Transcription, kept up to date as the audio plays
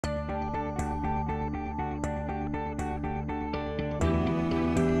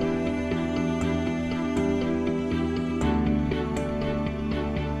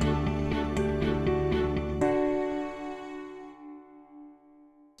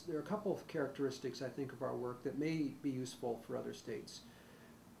There are a couple of characteristics, I think, of our work that may be useful for other states.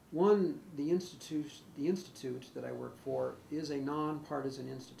 One, the institute that I work for is a nonpartisan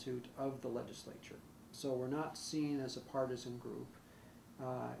institute of the legislature. So we're not seen as a partisan group.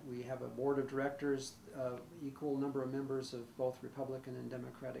 We have a board of directors, equal number of members of both Republican and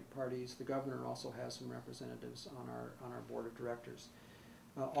Democratic parties. The governor also has some representatives on our board of directors.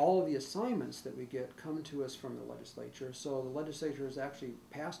 All of the assignments that we get come to us from the legislature. So the legislature has actually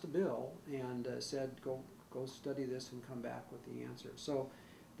passed a bill and said, go study this and come back with the answer. So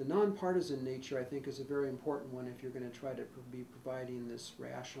the nonpartisan nature, I think, is a very important one if you're going to try to be providing this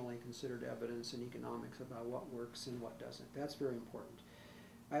rationally considered evidence and economics about what works and what doesn't. That's very important.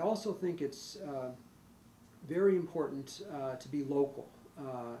 I also think it's very important to be local.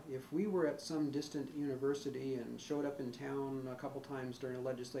 If we were at some distant university and showed up in town a couple times during a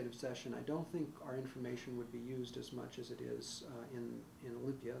legislative session, I don't think our information would be used as much as it is in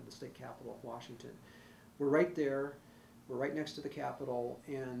Olympia, the state capital of Washington. We're right there. We're right next to the Capitol,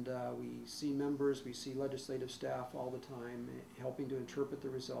 and we see members, we see legislative staff all the time helping to interpret the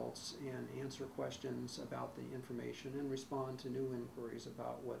results and answer questions about the information and respond to new inquiries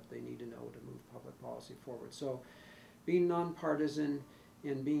about what they need to know to move public policy forward. So being nonpartisan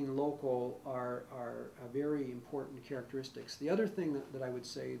and being local are very important characteristics. The other thing that I would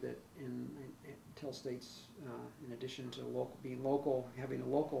say that tell states, in addition to being local, having a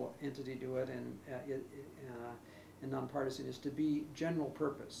local entity do it and nonpartisan, is to be general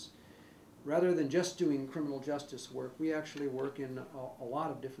purpose. Rather than just doing criminal justice work, we actually work in a lot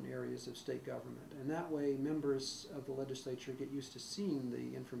of different areas of state government. And that way members of the legislature get used to seeing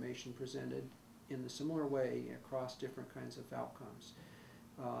the information presented in a similar way across different kinds of outcomes.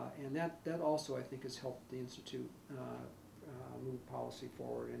 And that also, I think, has helped the Institute move policy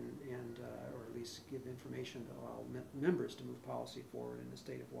forward or at least give information to allow members to move policy forward in the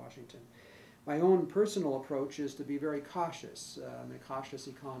state of Washington. My own personal approach is to be very cautious. I'm a cautious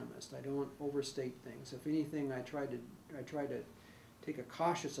economist. I don't overstate things. If anything, I try to take a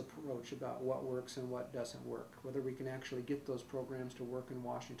cautious approach about what works and what doesn't work, whether we can actually get those programs to work in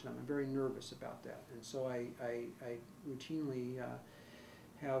Washington. I'm very nervous about that, and so I routinely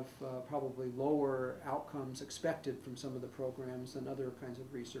have probably lower outcomes expected from some of the programs than other kinds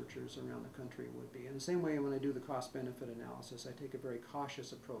of researchers around the country would be. In the same way, when I do the cost-benefit analysis, I take a very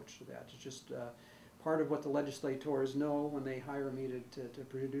cautious approach to that. It's just part of what the legislators know when they hire me to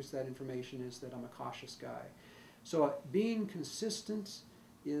produce that information is that I'm a cautious guy. So being consistent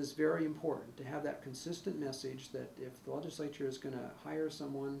is very important, to have that consistent message that if the legislature is going to hire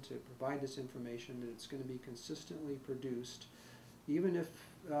someone to provide this information, that it's going to be consistently produced. Even if,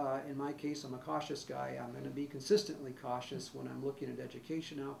 in my case, I'm a cautious guy, I'm going to be consistently cautious when I'm looking at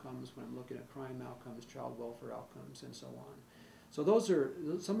education outcomes, when I'm looking at crime outcomes, child welfare outcomes, and so on. So those are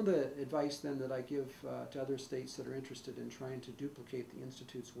some of the advice then that I give to other states that are interested in trying to duplicate the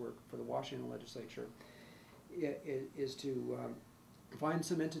Institute's work for the Washington legislature, is to find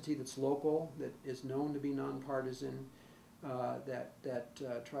some entity that's local, that is known to be nonpartisan,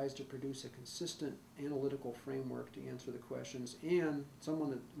 that tries to produce a consistent analytical framework to answer the questions, and someone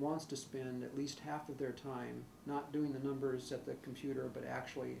that wants to spend at least half of their time not doing the numbers at the computer, but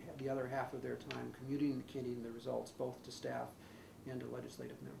actually the other half of their time communicating the results both to staff and to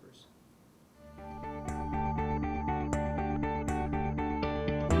legislative members.